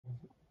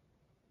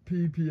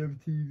PPM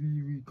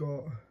TV, we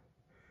got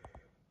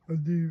a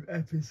new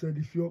episode.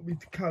 If you want me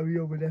to carry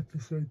on with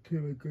episode 2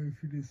 and go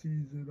through the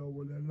season, I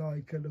want a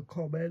like and a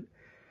comment,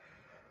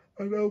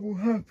 and I will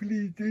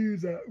happily do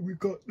that. We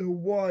got The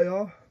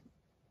Wire.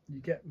 You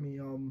get me?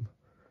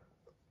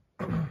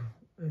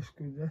 It's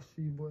good. Let's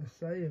see what it's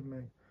saying,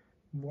 mate.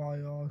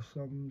 Wire,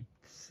 some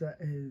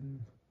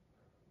setting.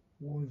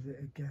 What was it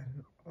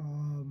again?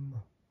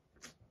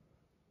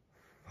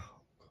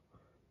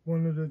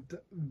 One of the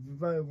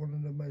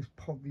most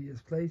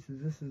obvious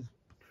places. This is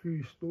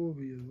true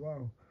story as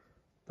well.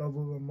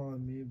 Double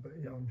remind me, but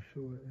yeah, I'm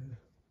sure it is.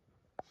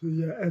 So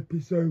yeah,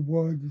 episode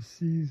 1,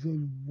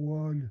 season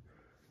 1.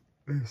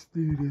 Let's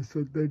do this.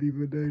 I don't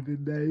even know the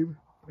name,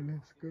 but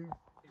let's go.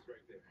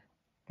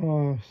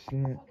 Oh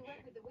snap!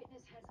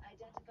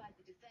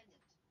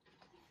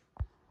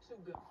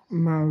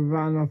 Man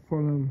ran up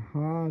on him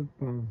hard,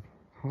 bruv.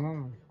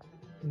 Hard.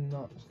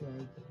 Nuts,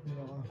 like,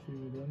 not happy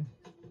with him.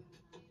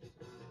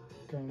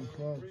 Going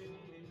close.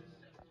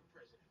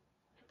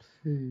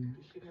 See.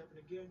 This shit happen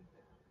again,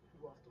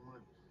 you off the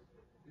money.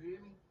 You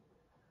hear me?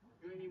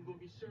 You ain't even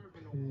gonna be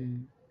serving no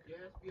more.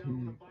 Your ass be out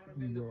on the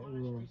bottom end of the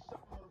street,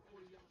 sucking on the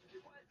 40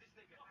 ounces. Why is this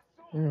nigga?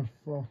 Yeah,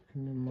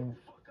 fucking him up.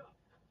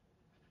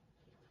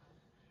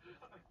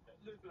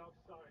 Listen, I'm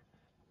sorry.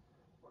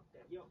 Fuck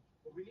that. Yo,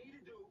 what we need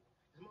to do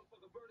is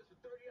motherfucker burn us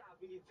for $30.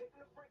 We need to take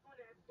him to Franklin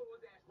Ave, throw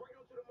his ass right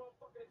onto the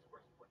motherfucking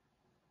expressway.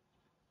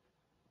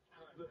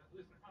 Alright,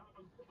 listen,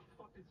 I'm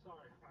fucking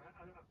sorry.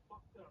 I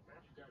fucked up,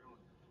 man. You got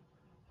on.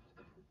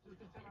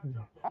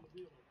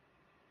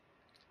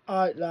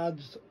 Alright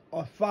lads,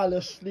 I fell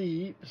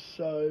asleep,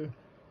 so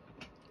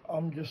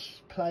I'm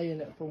just playing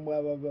it from where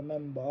I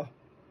remember.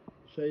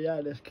 So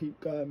yeah, let's keep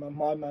going, man.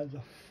 My man's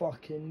a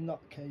fucking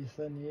nutcase,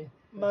 isn't he?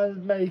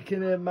 Man's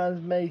making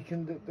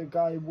the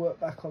guy work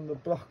back on the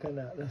block and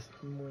that.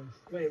 Listen,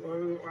 wait, I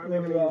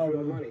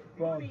remember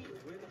money.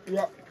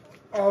 Yeah,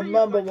 I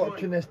remember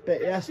watching this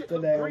bit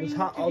yesterday.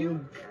 I was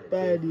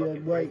barely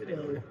awake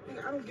though.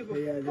 But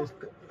yeah,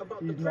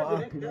 he's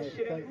not happy, mate.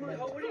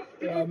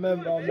 Yeah, I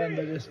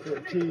remember this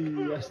bit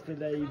too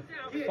yesterday.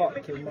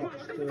 Fucked him up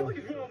still.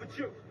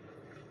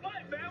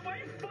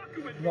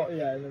 Not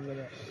yet, in a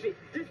minute.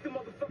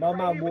 My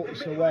man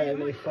walks away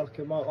and they fuck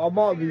him up. I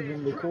might have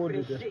even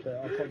recorded this bit.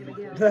 I probably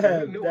did.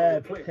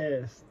 They're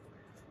pissed.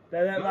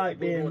 They don't like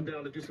being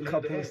a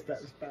couple of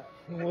steps back.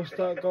 What's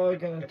that guy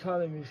gonna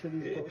tell him? He said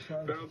he's got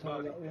something to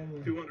tell that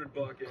woman.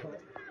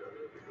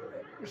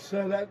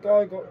 So that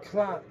guy got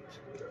clapped.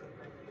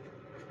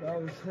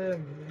 That was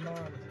him,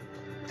 man.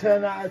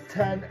 10 out of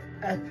 10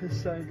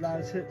 episode,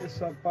 lads. Hit the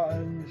sub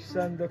button,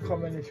 send a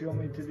comment if you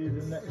want me to do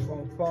the next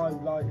one.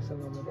 5 likes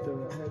and I'm gonna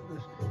do it. Hit the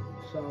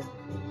sub.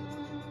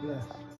 Bless.